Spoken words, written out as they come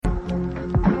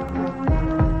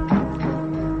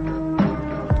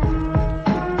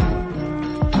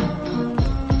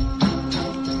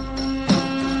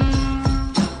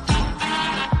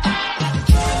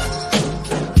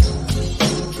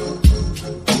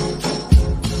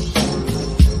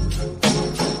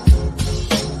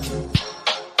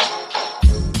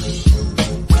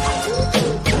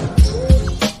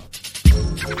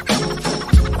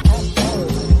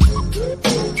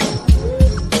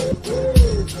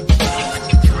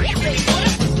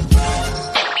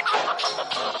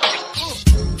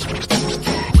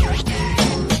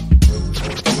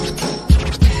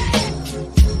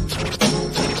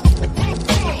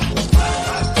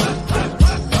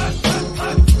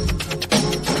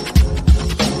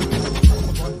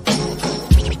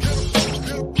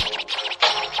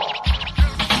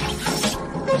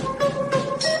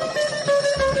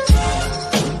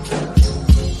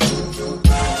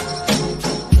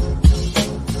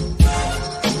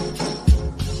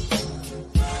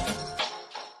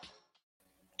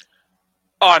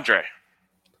Andre.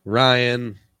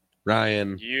 Ryan.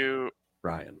 You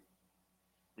I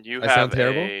have sound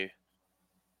terrible?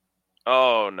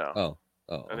 Oh, no.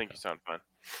 Oh, I think you sound fine.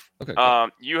 Okay. Cool.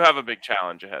 You have a big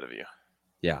challenge ahead of you.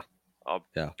 Yeah.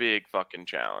 Big fucking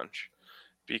challenge.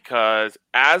 Because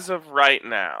as of right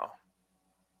now,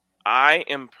 I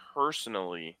am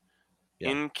personally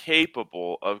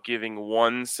incapable of giving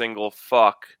one single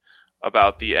fuck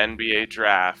about the NBA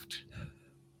draft,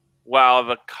 while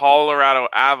the Colorado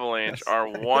Avalanche are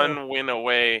one win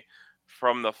away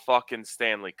from the fucking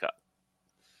Stanley Cup.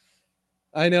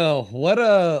 I know. What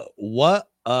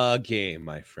a game,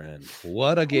 my friend.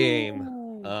 What a game.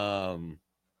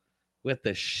 With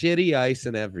the shitty ice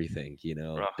and everything,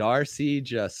 Darcy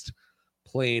just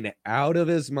playing out of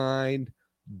his mind,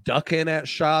 ducking at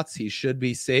shots he should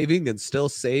be saving and still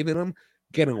saving them,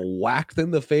 getting whacked in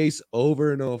the face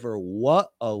over and over.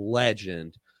 What a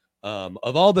legend.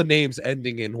 Of all the names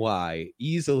ending in Y,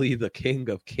 easily the king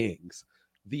of kings,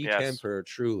 the Kemper,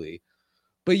 truly.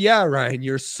 But yeah, Ryan,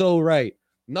 you're so right.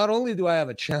 Not only do I have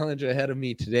a challenge ahead of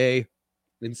me today,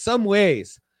 in some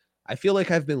ways, I feel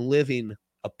like I've been living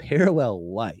a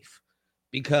parallel life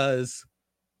because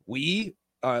you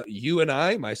and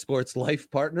I, my sports life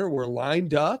partner, were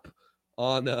lined up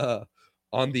on the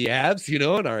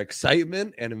Avs, and our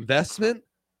excitement and investment.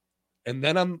 And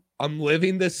then I'm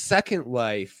living this second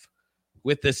life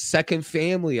with this second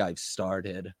family I've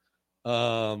started,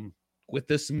 with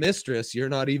this mistress you're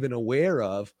not even aware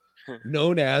of,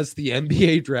 known as the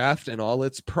NBA draft and all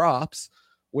its props,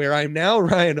 where I'm now,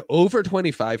 Ryan, over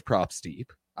 25 props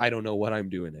deep. I don't know what I'm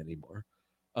doing anymore.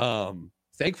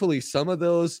 Thankfully, some of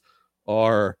those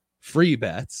are free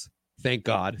bets. Thank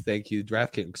God. Thank you,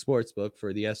 DraftKings Sportsbook,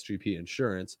 for the SGP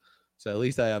insurance. So at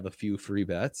least I have a few free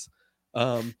bets.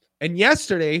 And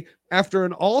yesterday, after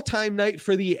an all-time night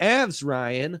for the Avs,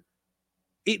 Ryan,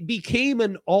 it became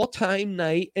an all-time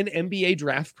night in NBA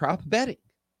draft prop betting.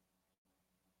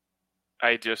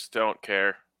 I just don't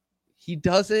care. He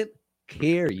doesn't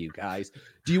care, you guys.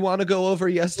 Do you want to go over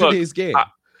yesterday's game?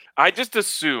 I just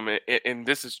assume, and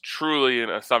this is truly an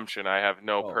assumption, I have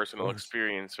no personal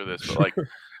experience for this, but like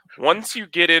once you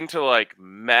get into like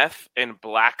meth and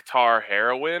black tar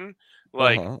heroin,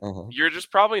 like you're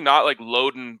just probably not like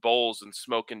loading bowls and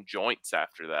smoking joints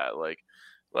after that. Like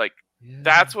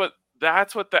that's what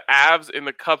the Avs in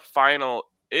the Cup final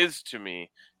is to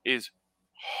me, is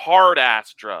hard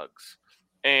ass drugs.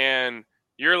 And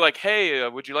you're like, hey,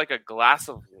 would you like a glass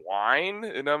of wine?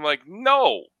 And I'm like,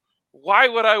 no. Why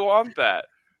would I want that?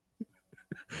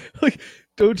 Like,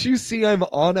 don't you see I'm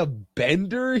on a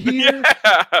bender here?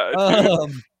 Yeah,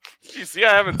 you see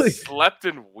I haven't slept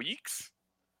in weeks?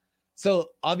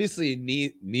 So obviously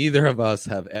neither of us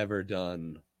have ever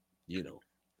done,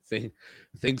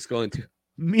 things going to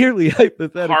merely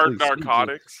hypothetically hard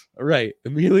narcotics. Speaking, right.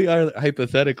 Merely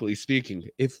hypothetically speaking,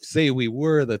 if say we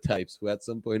were the types who at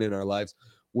some point in our lives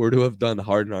were to have done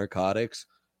hard narcotics,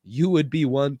 you would be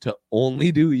one to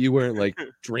only do. You weren't like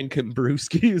drinking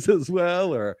brewskis as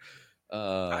well, or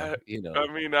I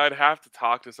mean, I'd have to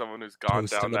talk to someone who's gone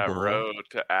down that road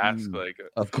to ask.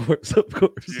 Of course.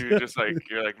 You just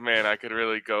you're like, man, I could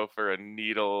really go for a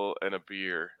needle and a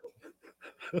beer.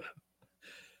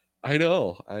 I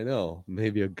know.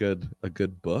 Maybe a good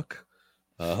book.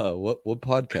 What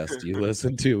podcast do you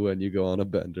listen to when you go on a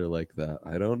bender like that?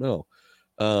 I don't know.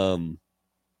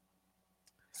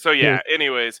 So yeah,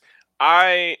 anyways,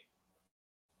 that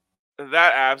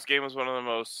Avs game was one of the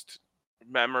most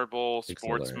memorable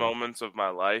sports moments of my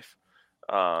life.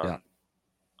 I'll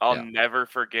never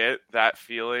forget that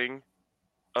feeling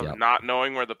of not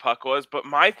knowing where the puck was. But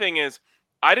my thing is,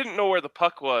 I didn't know where the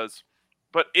puck was,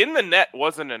 but in the net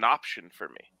wasn't an option for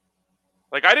me.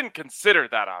 Like, I didn't consider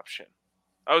that option.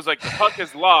 I was like, the puck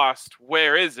is lost.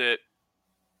 Where is it?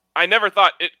 I never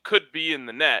thought it could be in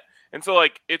the net. And so,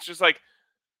 it's just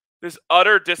this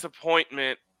utter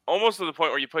disappointment, almost to the point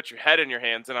where you put your head in your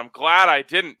hands. And I'm glad I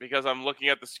didn't, because I'm looking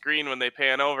at the screen when they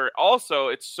pan over. Also,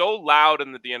 it's so loud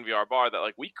in the DNVR bar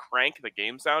that we crank the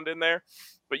game sound in there,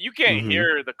 but you can't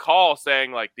hear the call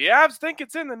saying the Avs think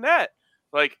it's in the net.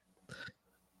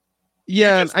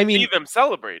 Yeah, I mean, see them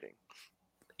celebrating.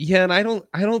 Yeah, and I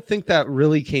don't think that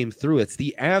really came through. It's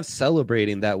the Avs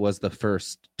celebrating that was the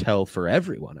first tell for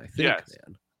everyone, I think,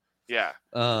 man. Yeah.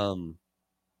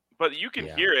 But you can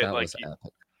hear it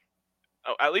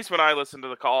at least when I listen to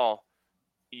the call,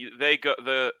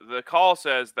 the call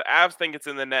says the Avs think it's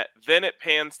in the net, then it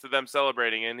pans to them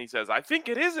celebrating, and he says, I think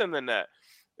it is in the net.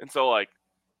 And so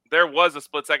there was a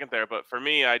split second there, but for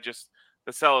me,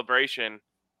 the celebration,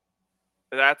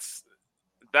 that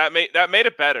made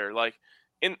it better.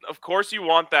 of course you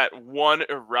want that one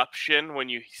eruption when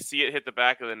you see it hit the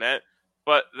back of the net,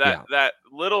 but that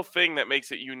little thing that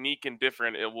makes it unique and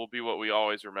different, it will be what we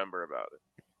always remember about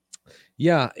it.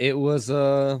 Yeah, it was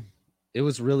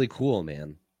really cool,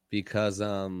 man, because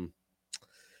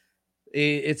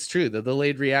it's true. The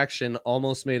delayed reaction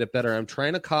almost made it better. I'm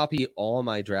trying to copy all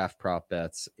my draft prop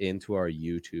bets into our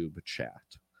YouTube chat.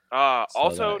 So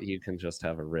also, you can just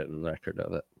have a written record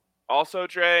of it. Also,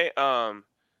 Dre, I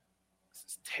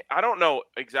don't know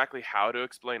exactly how to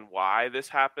explain why this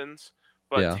happens,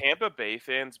 but Tampa Bay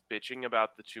fans bitching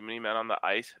about the too many men on the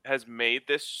ice has made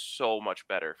this so much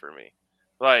better for me.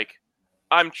 Like,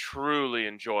 I'm truly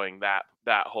enjoying that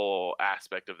whole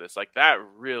aspect of this. Like, that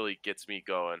really gets me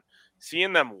going.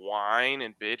 Seeing them whine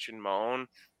and bitch and moan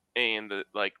and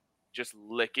just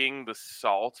licking the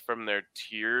salt from their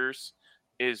tears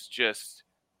is just,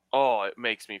 it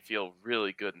makes me feel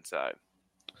really good inside.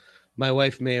 My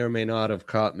wife may or may not have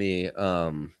caught me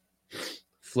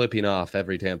flipping off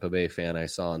every Tampa Bay fan I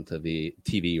saw on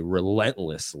TV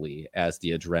relentlessly as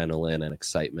the adrenaline and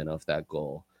excitement of that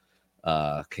goal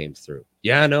came through.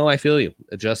 Yeah, no, I feel you.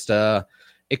 Just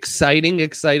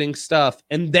exciting stuff.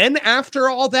 And then after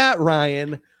all that,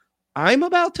 Ryan, I'm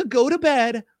about to go to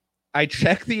bed. I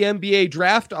check the NBA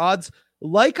draft odds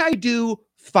like I do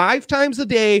 5 times a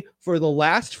day for the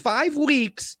last 5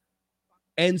 weeks.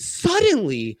 And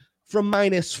suddenly, from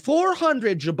minus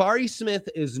 400, Jabari Smith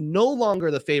is no longer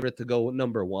the favorite to go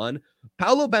number 1.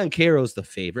 Paolo Banchero's the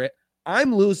favorite.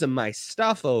 I'm losing my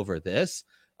stuff over this.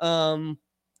 And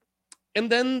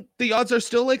then the odds are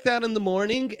still like that in the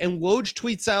morning. And Woj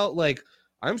tweets out, like,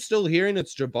 I'm still hearing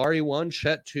it's Jabari 1,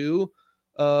 Chet 2,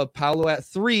 Paolo at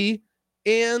 3.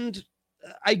 And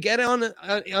I get on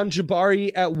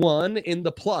Jabari at 1 in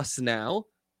the plus now.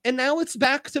 And now it's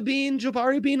back to being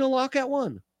Jabari being a lock at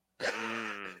 1.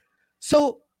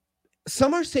 So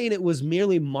some are saying it was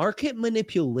merely market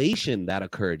manipulation that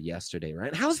occurred yesterday,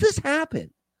 right? How's this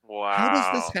happen? Wow. How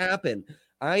does this happen?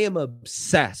 I am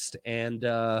obsessed. And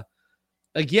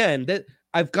again, that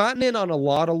I've gotten in on a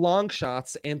lot of long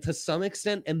shots and to some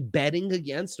extent am betting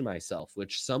against myself,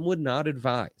 which some would not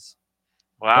advise.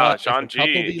 Wow, Sean G,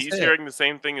 he's hearing the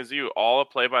same thing as you. All a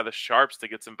play by the Sharps to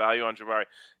get some value on Jabari.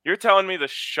 You're telling me the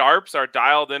Sharps are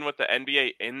dialed in with the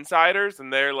NBA insiders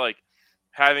and they're like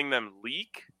having them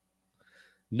leak?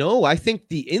 No, I think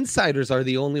the insiders are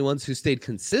the only ones who stayed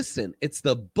consistent. It's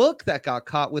the book that got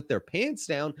caught with their pants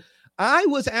down. I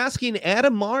was asking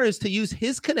Adam Mars to use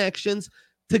his connections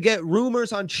to get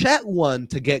rumors on Chet 1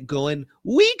 to get going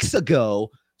weeks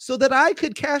ago so that I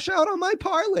could cash out on my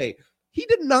parlay. He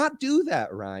did not do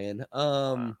that, Ryan.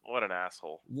 What an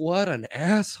asshole. What an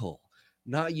asshole.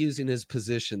 Not using his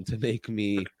position to make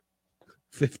me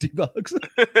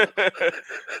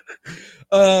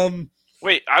 $50.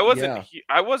 Wait, I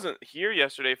wasn't here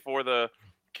yesterday for the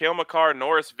Cale Makar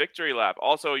Norris victory lap.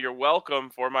 Also, you're welcome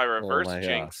for my reverse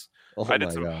jinx. I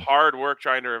did some hard work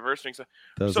trying to reverse jinx.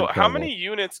 So how many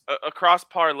units across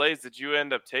parlays did you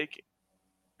end up taking?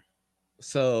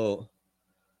 So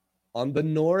on the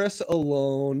Norris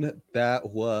alone, that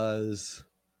was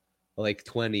like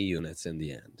 20 units in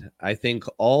the end. I think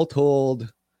all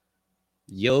told,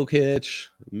 Jokic,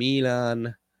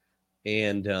 Milan,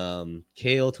 and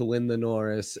Cale to win the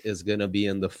Norris is going to be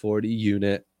in the 40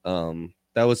 unit.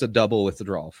 That was a double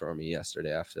withdrawal for me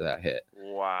yesterday after that hit.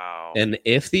 Wow. And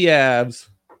if the Avs,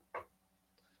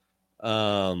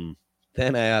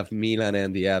 then I have Milan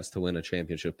and the Avs to win a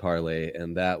championship parlay,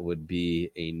 and that would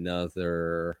be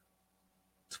another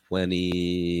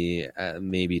 20,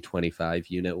 maybe 25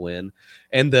 unit win.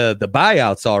 And the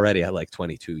buyout's already at like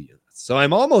 22 units. So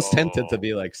I'm almost tempted to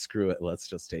be like, screw it, let's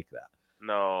just take that.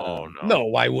 No.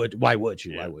 Why would you?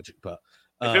 Yeah. Why would you? But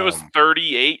if it was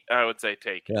 38, I would say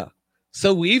take it. Yeah.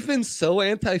 So we've been so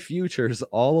anti-futures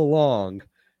all along,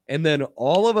 and then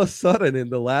all of a sudden in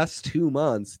the last 2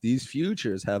 months, these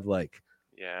futures have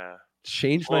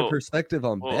changed my perspective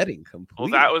on betting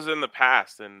completely. Well, that was in the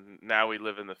past, and now we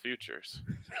live in the futures.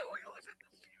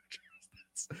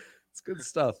 It's good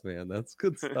stuff, man. That's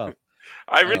good stuff.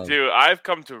 I really do. I've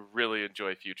come to really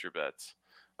enjoy future bets.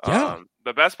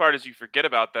 The best part is you forget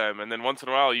about them, and then once in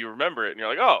a while you remember it, and you're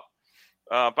like, oh.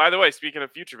 By the way, speaking of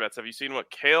future bets, have you seen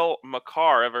what Cale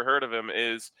Makar, ever heard of him,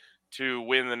 is to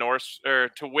win the Norris or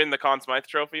to win the Conn Smythe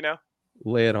Trophy now?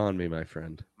 Lay it on me, my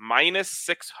friend. Minus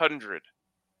 600.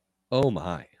 Oh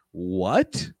my!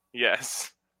 What?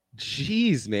 Yes.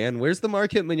 Jeez, man, where's the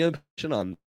market manipulation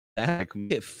on that?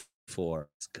 For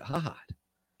God.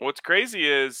 What's crazy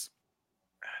is,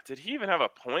 did he even have a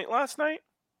point last night?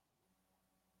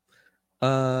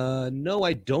 No,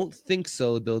 I don't think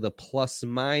so, though the plus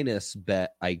minus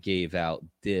bet I gave out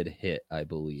did hit, I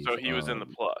believe. So he was in the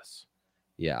plus.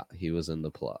 Yeah, he was in the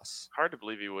plus. Hard to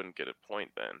believe he wouldn't get a point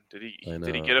then. Did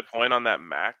he get a point on that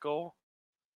Mac goal?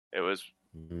 It was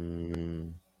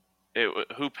who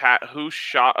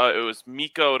shot it was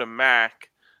Mikko to Mac.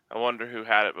 I wonder who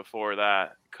had it before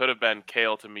that. Could have been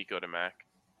Kale to Mikko to Mac.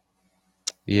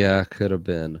 Yeah, could have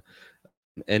been.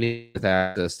 Any with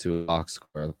access to a box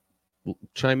score,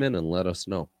 chime in and let us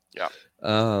know. Yeah.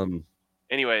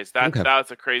 Anyways,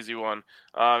 that's a crazy one.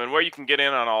 And where you can get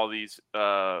in on all these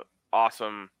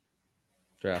awesome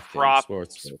DraftKings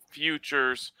Sportsbook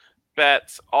futures,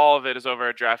 bets, all of it is over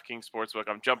at DraftKings Sportsbook.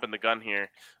 I'm jumping the gun here,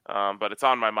 but it's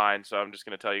on my mind, so I'm just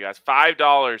going to tell you guys.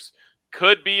 $5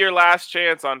 could be your last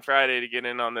chance on Friday to get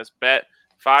in on this bet.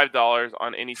 $5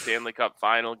 on any Stanley Cup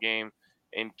final game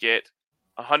and get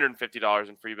 $150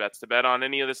 in free bets to bet on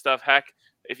any of this stuff. Heck,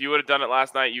 if you would have done it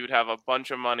last night, you would have a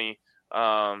bunch of money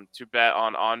to bet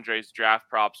on Andre's draft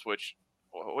props, which,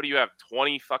 what do you have,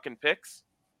 20 fucking picks?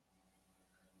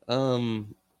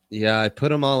 Yeah, I put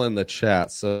them all in the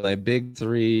chat. So my big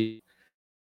three,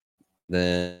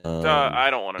 then I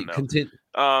don't want to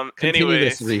know. Continue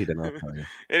this read and I'll tell you.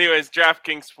 Anyways,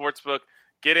 DraftKings Sportsbook,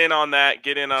 get in on that.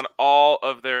 Get in on all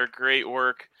of their great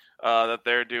work that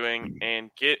they're doing,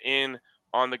 and get in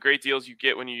on the great deals you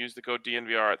get when you use the code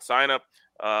DNVR at sign up.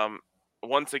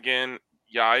 Once again,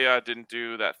 Yaya didn't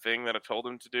do that thing that I told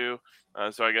him to do,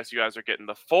 so I guess you guys are getting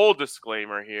the full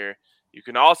disclaimer here. You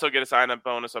can also get a sign-up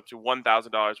bonus up to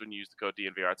 $1,000 when you use the code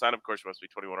DNVR. Sign up, of course, you must be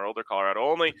 21 or older, Colorado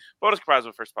only. Bonus comprised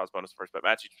of first deposit bonus, first bet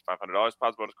match, each $500.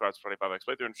 Deposit bonus comprised of 25x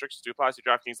playthrough. Restrictions do apply. See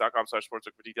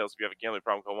DraftKings.com/sportsbook for details. If you have a gambling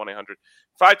problem, call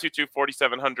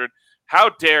 1-800-522-4700. How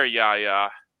dare Yaya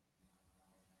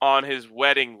on his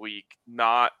wedding week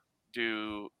not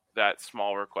do that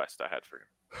small request I had for him?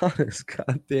 On his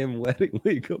goddamn wedding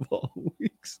week of all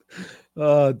weeks.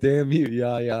 Oh, damn you,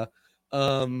 Yaya.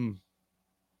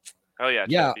 Oh yeah,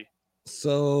 yeah. Jeffy.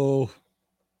 So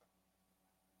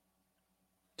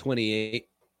 28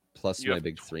 plus my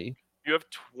big three. You have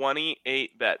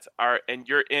 28 bets, and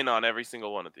you're in on every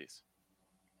single one of these.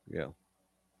 Yeah,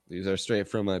 these are straight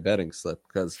from my betting slip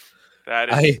because at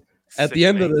the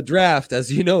end of the draft,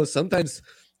 as you know, sometimes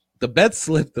the bet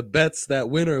slip, the bets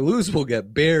that win or lose will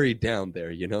get buried down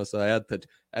there. You know, so I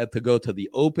had to go to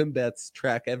the open bets,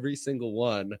 track every single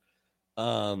one.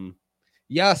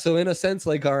 Yeah, so in a sense,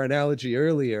 like our analogy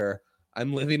earlier,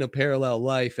 I'm living a parallel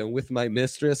life, and with my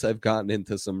mistress, I've gotten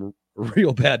into some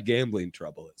real bad gambling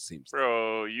trouble, it seems.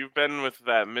 Bro, you've been with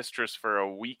that mistress for a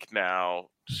week now,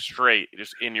 straight,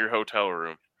 just in your hotel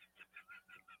room.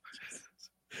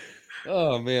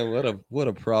 Oh man, what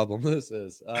a problem this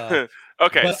is.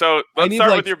 Okay, so let's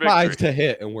start with your big 5 to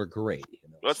hit, and we're great. You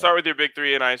know, let's start with your big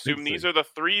three, and I assume these are the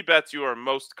 3 bets you are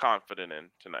most confident in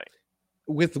tonight.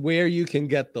 With where you can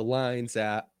get the lines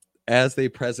at as they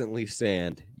presently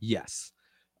stand, yes.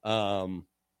 So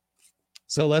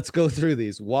let's go through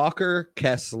these. Walker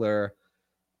Kessler,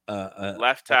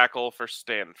 left tackle for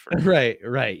Stanford.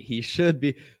 Right. He should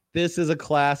be. This is a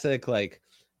classic like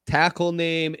tackle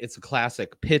name. It's a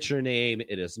classic pitcher name.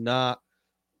 It is not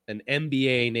an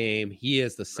NBA name. He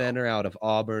is the center out of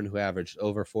Auburn who averaged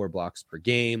over 4 blocks per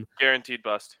game. Guaranteed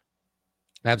bust.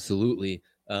 Absolutely.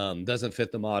 Doesn't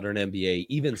fit the modern NBA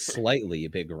even slightly,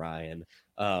 Big Ryan.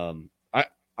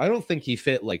 I don't think he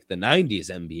fit like the 90s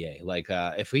NBA. Like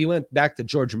if we went back to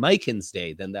George Mikan's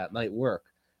day, then that might work.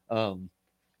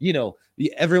 You know,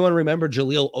 everyone remember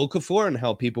Jahlil Okafor and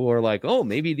how people were like, oh,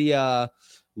 maybe the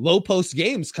low post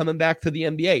games coming back to the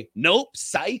NBA. Nope,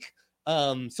 psych.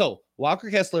 So Walker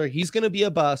Kessler, he's going to be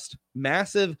a bust.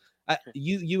 Massive.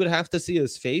 You would have to see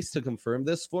his face to confirm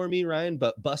this for me, Ryan,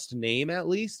 but bust name at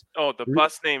least. Oh, the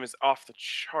bust name is off the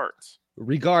charts.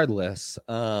 Regardless,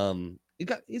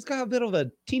 he's got a bit of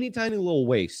a teeny tiny little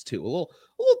waist too, a little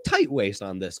tight waist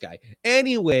on this guy.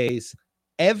 Anyways,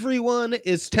 everyone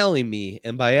is telling me,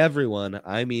 and by everyone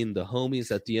I mean the homies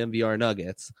at the DNVR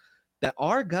Nuggets, that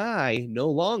our guy no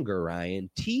longer, Ryan,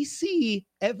 TC,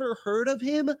 ever heard of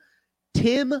him?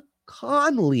 Tim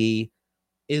Conley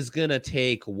is going to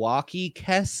take Walkie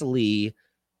Kessler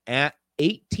at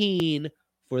 18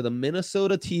 for the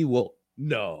Minnesota T-Wolves.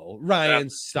 No, Ryan,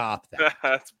 stop that.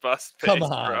 That's bust face, Come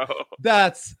on. bro.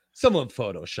 That's someone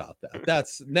Photoshop that.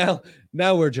 That's now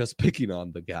we're just picking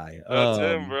on the guy. That's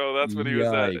him, bro. That's when he was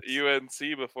at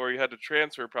UNC before he had to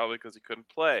transfer, probably because he couldn't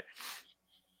play.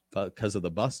 Because of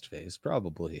the bust face,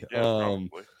 probably. Yeah,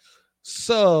 probably.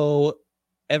 So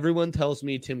everyone tells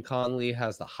me Tim Conley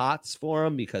has the hots for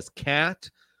him because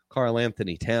Karl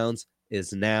Anthony Towns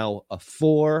is now a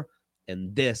 4,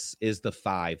 And this is the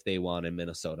 5 they want in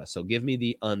Minnesota. So give me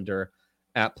the under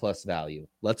at plus value.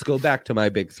 Let's go back to my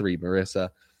big 3, Marissa.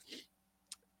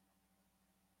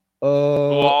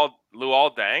 Luol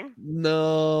Deng?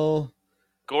 No.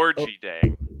 Gorgie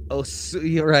Deng. Oh,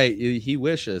 you're right. He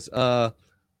wishes. Ousmane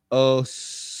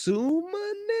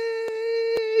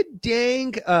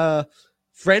Dieng,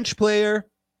 French player,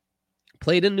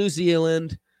 played in New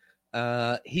Zealand.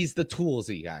 He's the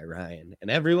toolsy guy, Ryan. And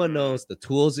everyone knows the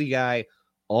toolsy guy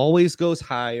always goes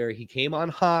higher. He came on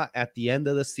hot at the end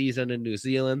of the season in New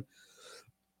Zealand.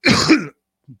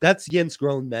 That's against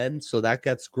grown men, so that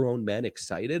gets grown men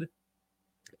excited.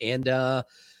 And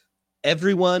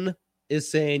everyone is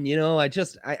saying, you know, I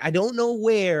don't know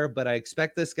where, but I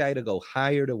expect this guy to go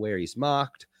higher to where he's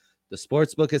mocked. The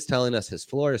sportsbook is telling us his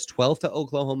floor is 12 to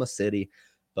Oklahoma City,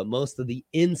 but most of the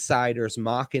insiders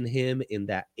mocking him in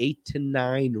that 8 to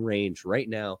 9 range right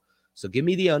now. So give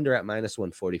me the under at minus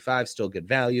 145, still good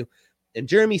value. And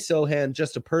Jeremy Sohan,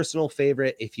 just a personal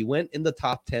favorite. If you went in the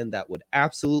top 10, that would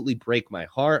absolutely break my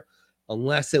heart,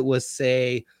 unless it was,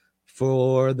 say,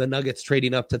 for the Nuggets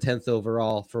trading up to 10th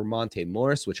overall for Monte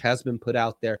Morris, which has been put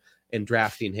out there, and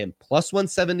drafting him. Plus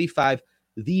 175,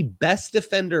 the best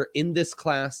defender in this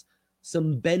class.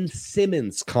 Some Ben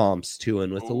Simmons comps to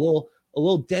him with a little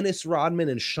Dennis Rodman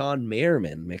and Sean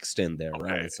Merriman mixed in there. Okay.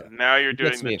 Right? So now you're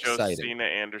doing the Josina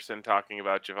Anderson talking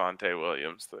about Javonte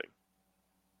Williams thing.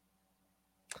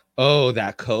 Oh,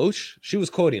 that coach? She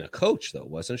was quoting a coach, though,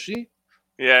 wasn't she?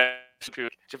 Yeah.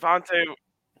 Javonte...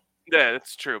 Yeah,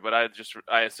 it's true, but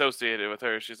I associate it with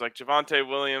her. She's like, Javonte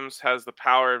Williams has the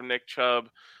power of Nick Chubb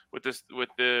with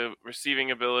the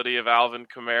receiving ability of Alvin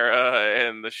Kamara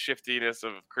and the shiftiness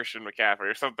of Christian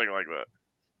McCaffrey or something like that.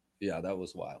 Yeah, that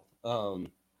was wild.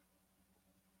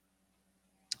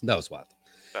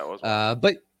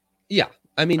 But yeah,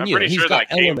 I mean, he's got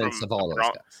elements of all those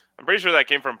guys. I'm pretty sure that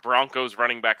came from Broncos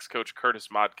running backs coach Curtis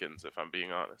Modkins, if I'm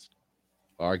being honest.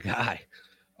 Our guy,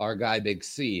 Big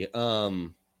C.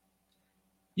 And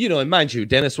mind you,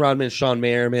 Dennis Rodman, Sean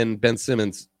Merriman, Ben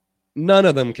Simmons, none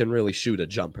of them can really shoot a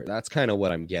jumper. That's kind of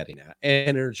what I'm getting at.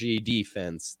 Energy,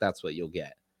 defense, that's what you'll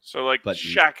get. So, like, but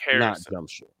Shaq Harrison. Not jump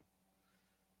shot.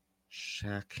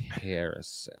 Shaq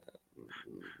Harrison.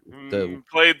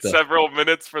 Played several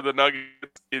minutes for the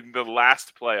Nuggets in the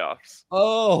last playoffs.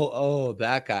 Oh,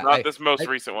 that guy. Not this most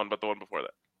recent one, but the one before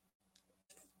that.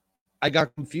 I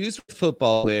got confused with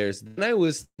football players. Then I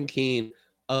was thinking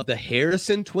of the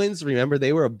Harrison twins. Remember,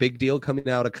 they were a big deal coming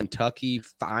out of Kentucky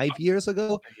 5 years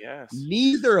ago? Yes.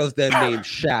 Neither of them named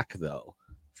Shaq, though,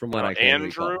 from what I can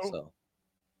Andrew? recall.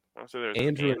 So.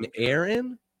 Andrew and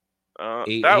Aaron?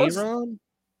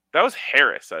 That was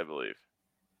Harris, I believe.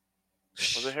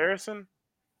 Was it Harrison?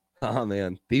 Oh,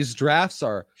 man. These drafts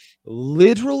are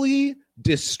literally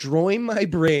destroying my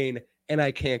brain, and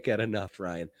I can't get enough,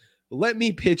 Ryan. Let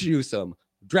me pitch you some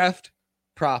draft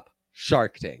prop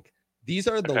Shark Tank. These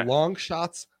are the long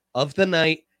shots of the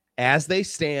night as they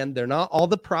stand. They're not all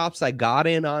the props I got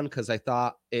in on because I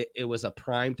thought it was a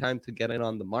prime time to get in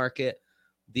on the market.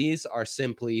 These are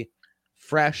simply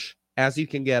fresh as you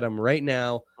can get them right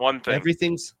now. One thing.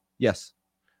 Everything's... Yes.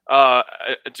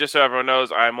 Just so everyone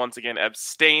knows, I'm once again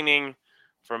abstaining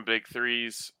from big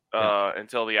threes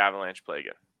until the Avalanche play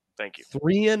again. Thank you.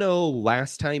 3-0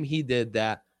 last time he did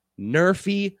that.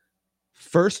 Nerfy,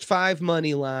 first 5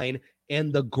 money line,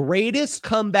 and the greatest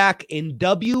comeback in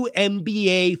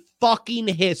WNBA fucking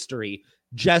history,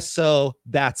 just so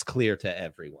that's clear to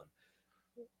everyone.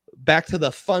 Back to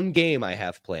the fun game I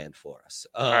have planned for us.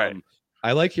 All right.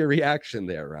 I like your reaction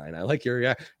there, Ryan. I like your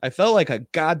reaction. I felt like a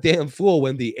goddamn fool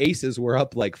when the Aces were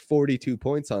up like 42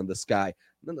 points on the Sky. And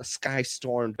then the Sky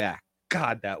stormed back.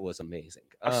 God, that was amazing.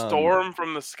 A storm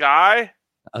from the sky?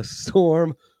 A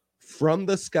storm from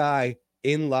the sky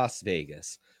in Las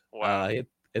Vegas. Wow.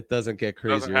 It doesn't get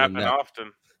crazier. Doesn't happen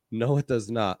often. No, it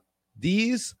does not.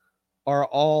 These are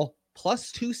all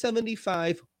plus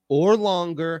 275 or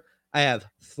longer. I have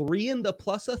 3 in the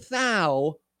plus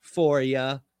 1,000 for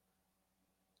you.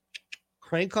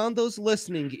 Crank on those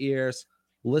listening ears.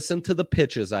 Listen to the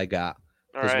pitches I got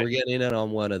because we're getting in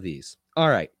on one of these. All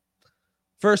right.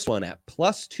 First one at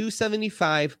plus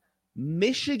 275,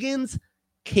 Michigan's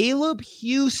Caleb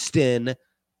Houston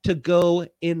to go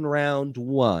in round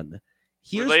 1.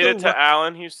 Related to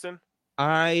Allen Houston?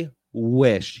 I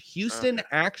wish. Houston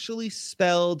actually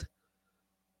spelled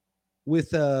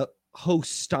with a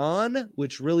Hostan,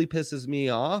 which really pisses me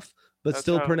off, but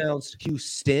still pronounced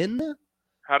Houston.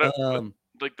 How do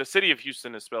like the city of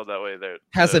Houston is spelled that way? There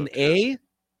has an A.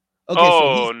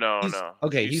 Okay, no.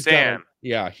 Okay, Houston.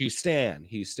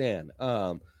 Houston.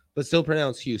 But still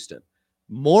pronounced Houston.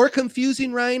 More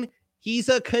confusing, Ryan, He's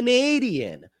a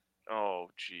Canadian. Oh,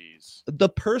 jeez. The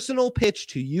personal pitch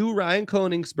to you, Ryan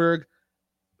Koenigsberg,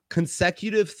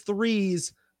 consecutive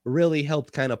threes really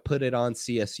helped kind of put it on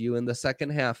CSU in the second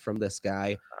half from this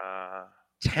guy.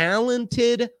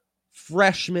 Talented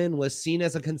freshman, was seen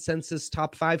as a consensus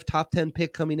top 5, top 10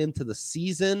 pick coming into the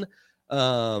season.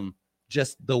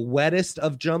 Just the wettest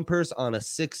of jumpers on a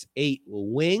 6'8"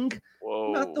 wing.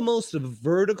 Whoa. Not the most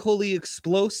vertically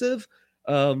explosive,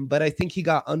 but I think he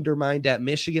got undermined at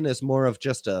Michigan as more of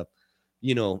just a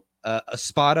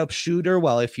spot up shooter.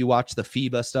 While if you watch the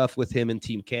FIBA stuff with him and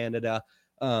Team Canada,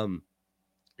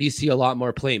 you see a lot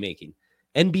more playmaking.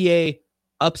 NBA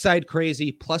upside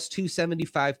crazy, plus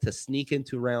 275 to sneak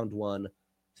into round 1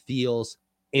 feels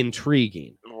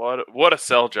intriguing. What a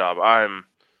sell job.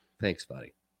 Thanks,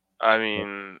 buddy. I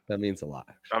mean, that means a lot.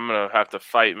 I'm going to have to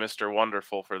fight Mr.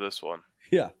 Wonderful for this one.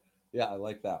 Yeah, I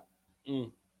like that.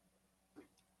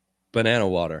 Banana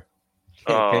water.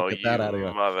 Can't get that out of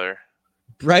your mother.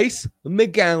 Bryce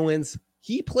McGowens.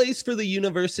 He plays for the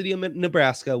University of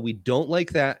Nebraska. We don't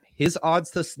like that. His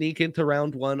odds to sneak into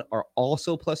round 1 are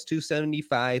also plus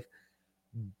 275.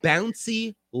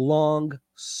 Bouncy, long,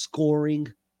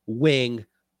 scoring wing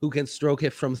who can stroke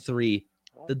it from 3.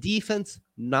 The defense,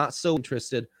 not so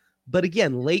interested. But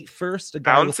again, late first.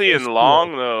 Bouncy and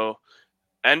long, though.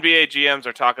 NBA GMs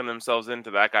are talking themselves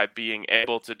into that guy being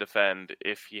able to defend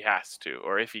if he has to,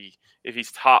 or if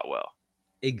he's taught well.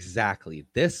 Exactly.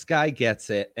 This guy gets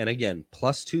it. And again,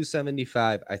 plus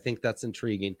 275. I think that's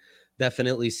intriguing.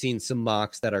 Definitely seen some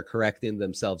mocks that are correcting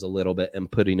themselves a little bit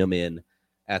and putting them in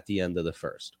at the end of the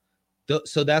first.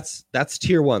 So that's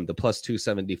tier 1, the plus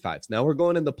 275s. Now we're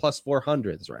going in the plus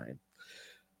 400s, Ryan.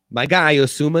 My guy,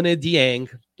 Ousmane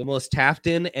Dieng, the most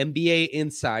tapped-in NBA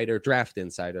insider, draft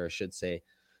insider, I should say,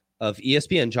 of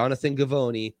ESPN, Jonathan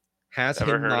Givony, has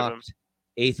him mocked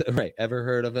 8th. Right, ever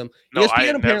heard of him? No,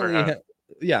 ESPN apparently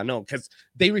because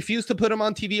they refuse to put him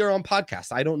on TV or on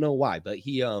podcasts. I don't know why, but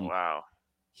he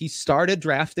he started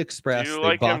Draft Express.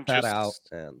 They bought that out,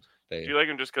 and do you like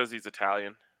him just because he's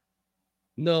Italian?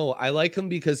 No, I like him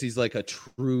because he's like a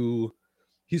true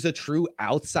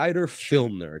outsider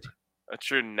film nerd. A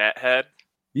true net head?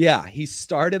 Yeah, he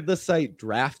started the site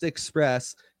Draft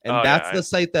Express, and that's the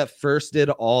site that first did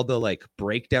all the like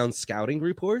breakdown scouting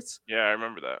reports. Yeah, I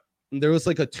remember that. And there was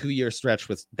like a 2-year stretch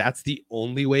with that's the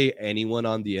only way anyone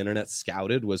on the internet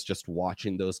scouted was just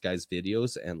watching those guys'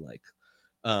 videos, and like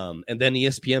and then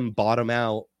ESPN bought him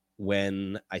out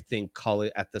when I think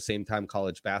at the same time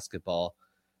college basketball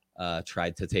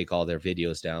tried to take all their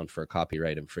videos down for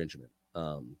copyright infringement.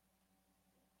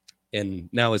 And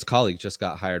now his colleague just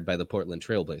got hired by the Portland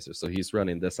Trailblazers, so he's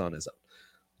running this on his own.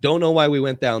 Don't know why we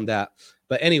went down that.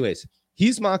 But anyways,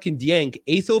 he's mocking Dieng,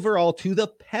 8th overall to the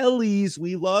Pellies.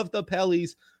 We love the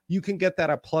Pellies. You can get that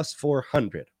at plus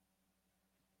 400.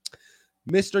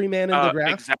 Mystery man in the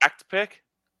draft. Exact pick?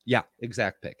 Yeah,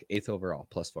 exact pick. 8th overall,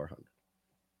 plus 400.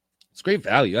 It's great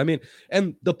value. I mean,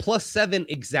 and the plus 7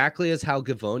 exactly as how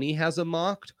Givony has him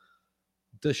mocked.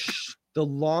 The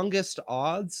longest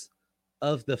odds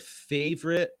of the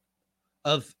favorite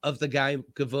of the guy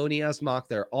Givony has mocked,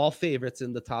 they're all favorites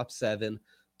in the top 7.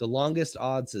 The longest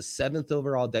odds is 7th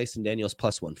overall Dyson Daniels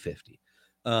plus 150.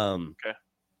 Okay.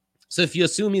 So if you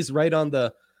assume he's right on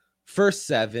the first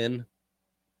 7,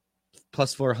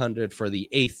 plus 400 for the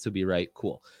 8th to be right,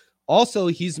 cool. Also,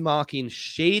 he's mocking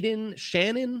Shannon.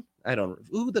 I don't know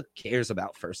who cares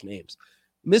about first names.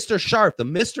 Mr. Sharp, the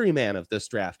mystery man of this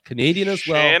draft, Canadian as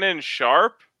well. Shannon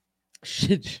Sharp?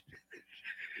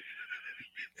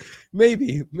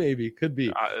 Maybe could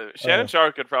be. Shannon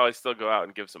Sharp could probably still go out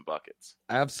and give some buckets.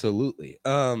 Absolutely.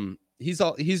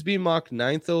 He's being mocked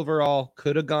 9th overall.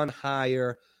 Could have gone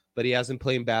higher, but he hasn't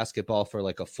played basketball for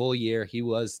like a full year. He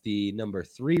was the number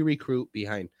 3 recruit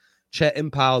behind Chet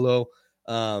and Paolo.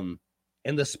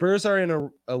 And the Spurs are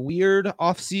in a weird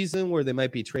offseason where they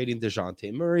might be trading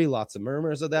DeJounte Murray. Lots of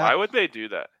murmurs of that. Why would they do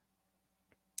that?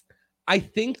 I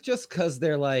think just because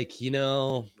they're like,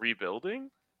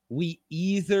 rebuilding? We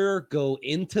either go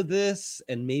into this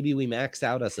and maybe we max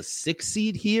out as a 6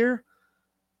 seed here,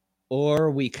 or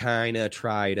we kind of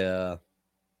try to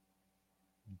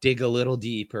dig a little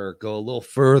deeper, go a little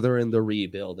further in the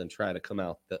rebuild and try to come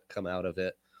out of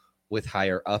it with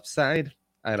higher upside.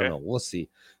 I don't know. We'll see.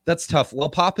 That's tough. Well,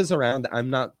 Pop is around. I'm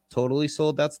not totally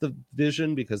sold that's the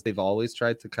vision because they've always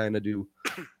tried to kind of do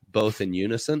both in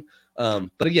unison. But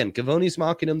again, Givony's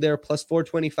mocking him there, plus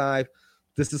 425.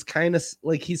 This is kind of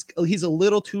like he's a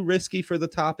little too risky for the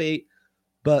top 8,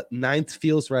 but 9th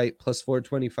feels right, plus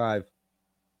 425.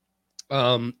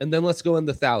 And then let's go in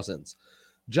the thousands.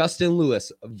 Justin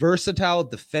Lewis, versatile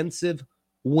defensive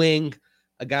wing.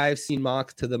 a guy I've seen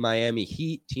mocked to the Miami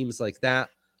Heat, teams like that.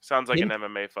 Sounds like an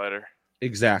MMA fighter.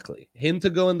 Exactly. Him to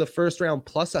go in the first round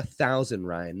plus 1,000,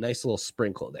 Ryan. Nice little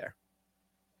sprinkle there.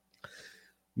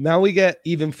 Now we get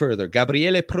even further.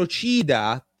 Gabriele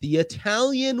Procida, the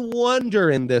Italian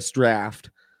wonder in this draft.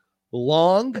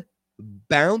 Long,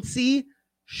 bouncy,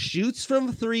 shoots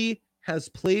from three, has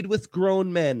played with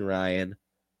grown men, Ryan.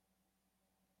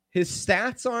 His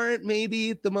stats aren't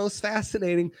maybe the most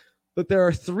fascinating, but there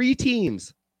are 3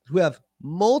 teams who have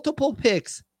multiple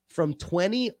picks from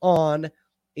 20 on,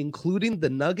 including the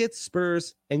Nuggets,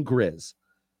 Spurs, and Grizz.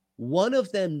 One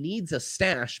of them needs a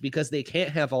stash because they can't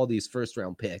have all these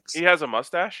first-round picks. He has a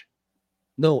mustache?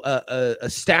 No, a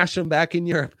stash him back in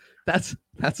Europe. That's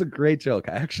a great joke.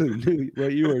 I actually knew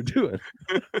what you were doing.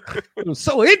 I'm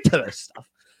so into this stuff.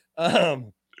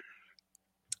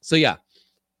 So yeah,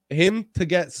 him to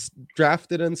get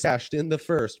drafted and stashed in the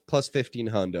first plus 15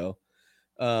 hundo.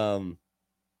 And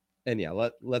yeah,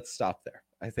 let's stop there.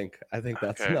 I think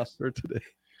that's enough for today.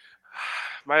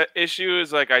 My issue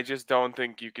is I just don't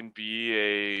think you can be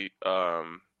a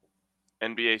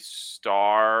NBA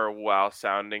star while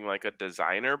sounding like a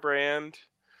designer brand.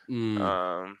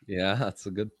 Yeah,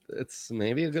 it's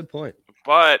maybe a good point.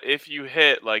 But if you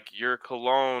hit your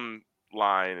cologne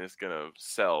line is gonna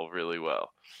sell really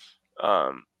well.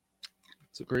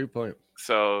 It's a great point.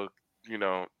 So,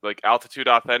 Altitude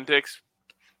Authentics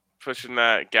pushing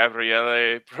that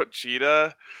Gabriele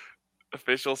Procida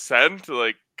official scent,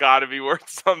 gotta be worth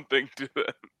something to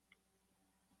them.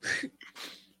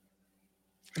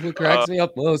 What cracks me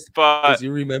up most is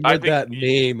you remembered that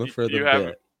name for the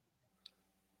bit.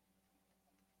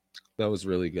 That was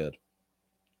really good.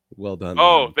 Well done.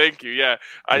 Oh, man. Thank you. Yeah,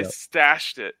 I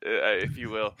stashed it, if you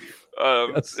will.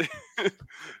 I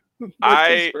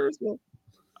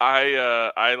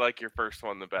like your first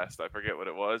one the best. I forget what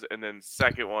it was, and then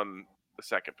second one the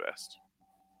second best.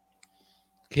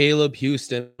 Caleb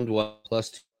Houston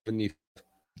plus 20.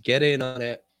 Get in on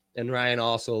it. And Ryan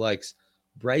also likes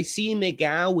Brycey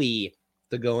McGowie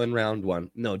to go in round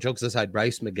 1. No, jokes aside,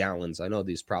 Bryce McGowans. I know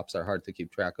these props are hard to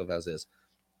keep track of as is.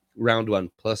 Round 1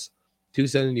 plus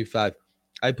 275.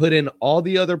 I put in all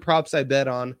the other props I bet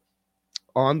on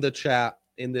the chat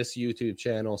in this YouTube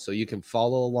channel, so you can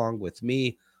follow along with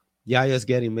me. Yaya's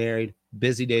getting married.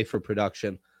 Busy day for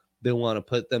production. Didn't want to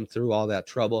put them through all that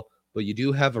trouble, but you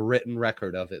do have a written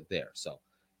record of it there. So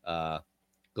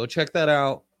go check that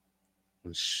out.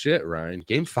 Shit, Ryan.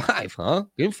 Game 5, huh?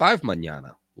 Game 5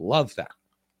 mañana. Love that.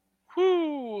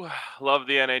 Whew. Love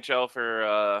the NHL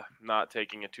for not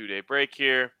taking a 2-day break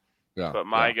here. Yeah, but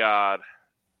my God.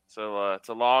 So it's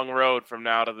a long road from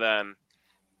now to then.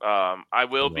 I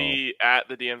will be at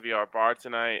the DNVR bar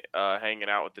tonight, hanging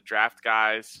out with the draft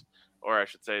guys, or I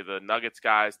should say the Nuggets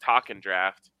guys, talking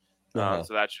draft. So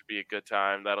that should be a good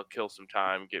time. That'll kill some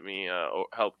time,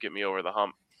 help get me over the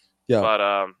hump. Yeah.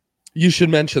 But you should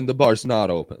mention the bar's not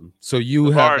open, so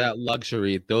you have that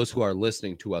luxury. Those who are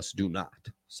listening to us do not.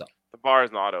 So the bar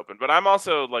is not open, but I'm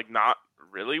also not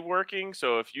really working.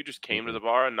 So if you just came to the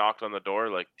bar and knocked on the door,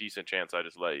 decent chance I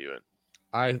just let you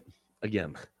in.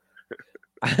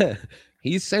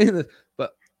 He's saying this,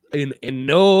 but in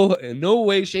no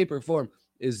way, shape, or form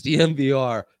is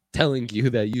DNVR telling you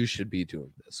that you should be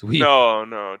doing this.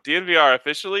 No. DNVR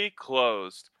officially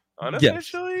closed.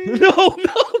 Unofficially? Yes. No.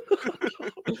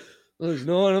 There's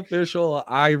no unofficial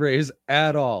eye raise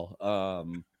at all.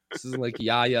 This isn't like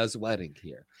Yaya's wedding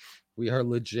here. We are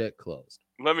legit closed.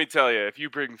 Let me tell you, if you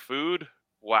bring food,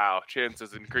 wow,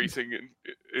 chances increasing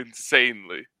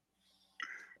insanely.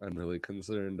 I'm really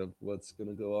concerned of what's going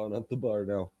to go on at the bar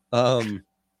now.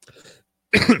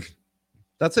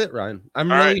 That's it, Ryan.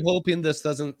 I'm really hoping this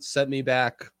doesn't set me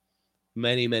back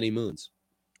many, many moons.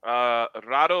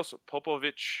 Rados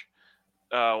Popovic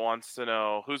wants to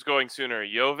know who's going sooner,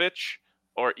 Jovic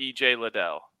or EJ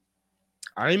Liddell?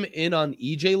 I'm in on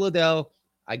EJ Liddell.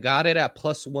 I got it at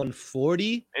plus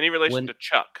 140. Any relation to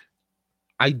Chuck?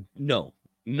 No.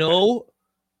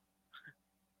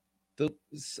 The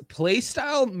play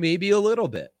style, maybe a little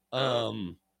bit.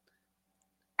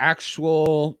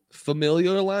 Actual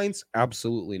familiar lines,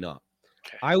 absolutely not.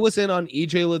 Okay. I was in on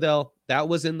EJ Liddell. That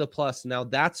was in the plus. Now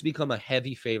that's become a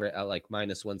heavy favorite at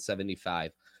minus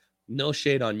 175. No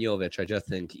shade on Jovic. I just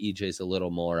think EJ's a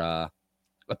little more a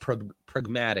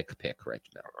pragmatic pick right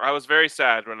now. I was very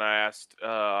sad when I asked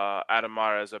Adam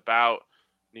Mares about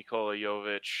Nikola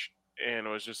Jovic, and it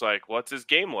was just what's his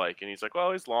game like? And he's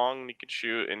well, he's long and he can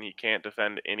shoot and he can't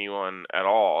defend anyone at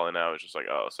all. And I was just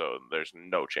oh, so there's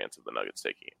no chance of the Nuggets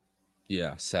taking it.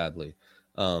 Yeah, sadly.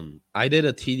 I did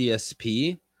a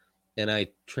TDSP and I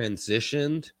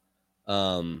transitioned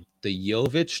the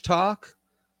Jovic talk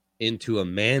into a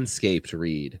Manscaped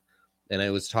read, and I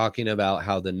was talking about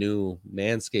how the new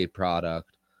Manscaped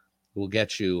product will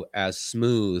get you as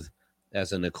smooth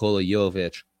as a Nikola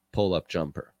Jovic pull-up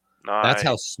jumper. Nice. That's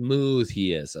how smooth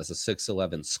he is as a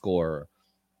 6'11" scorer.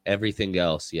 Everything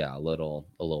else, yeah, a little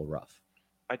rough.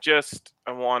 I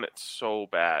want it so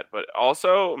bad, but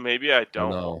also maybe I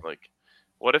don't. No. Like,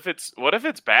 what if it's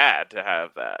bad to have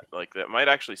that? Like, that might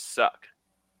actually suck.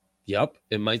 Yep,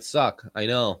 it might suck. I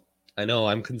know.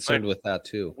 I'm concerned with that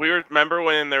too. Remember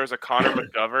when there was a Connor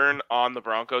McGovern on the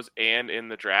Broncos and in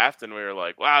the draft, and we were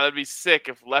like, wow, that'd be sick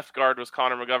if left guard was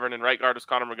Connor McGovern and right guard was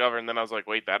Connor McGovern. And then I was like,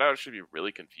 wait, that should be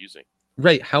really confusing.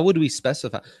 Right. How would we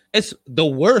specify? It's the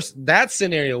worst. That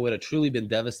scenario would have truly been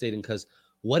devastating, because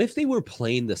what if they were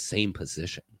playing the same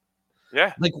position?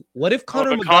 Yeah. Like, what if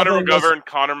Connor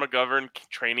McGovern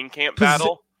training camp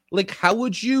battle? Like, how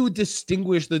would you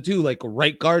distinguish the two? Like,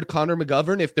 right guard Connor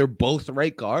McGovern if they're both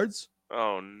right guards?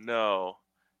 Oh, no.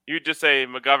 You'd just say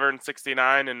McGovern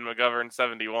 69 and McGovern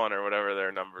 71 or whatever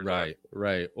their numbers are.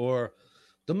 Right. Or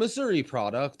the Missouri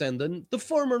product and then the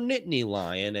former Nittany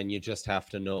Lion, and you just have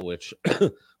to know which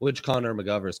Connor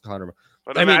McGovern is Connor.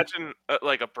 But imagine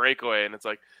like a breakaway, and it's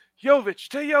like, Jovic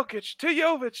to Jokic to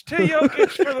Jovic to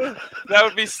Jokic. That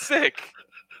would be sick.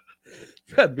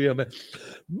 That'd be amazing.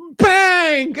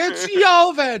 Bang! It's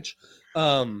Jovic.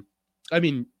 I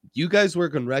mean, you guys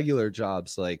work on regular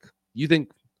jobs. Like, you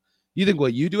think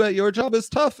what you do at your job is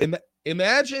tough?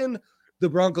 Imagine the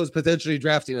Broncos potentially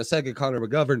drafting a second Connor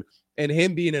McGovern and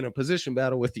him being in a position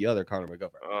battle with the other Connor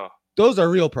McGovern. Those are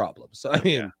real problems. I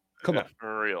mean, come on.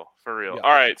 For real. Yeah.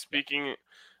 All right, speaking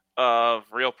of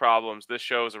real problems, this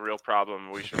show is a real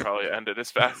problem. We should probably end it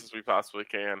as fast as we possibly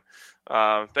can.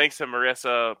 Thanks to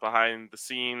Marissa behind the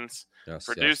scenes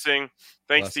producing.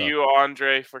 Thanks to you,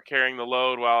 Andre, for carrying the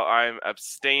load while I'm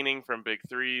abstaining from big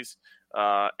threes.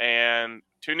 And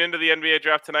tune into the NBA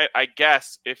draft tonight, I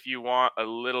guess, if you want a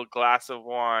little glass of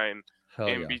wine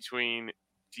between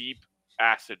deep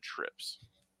acid trips.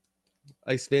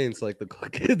 Ice veins like the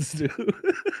kids do.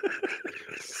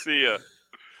 See ya.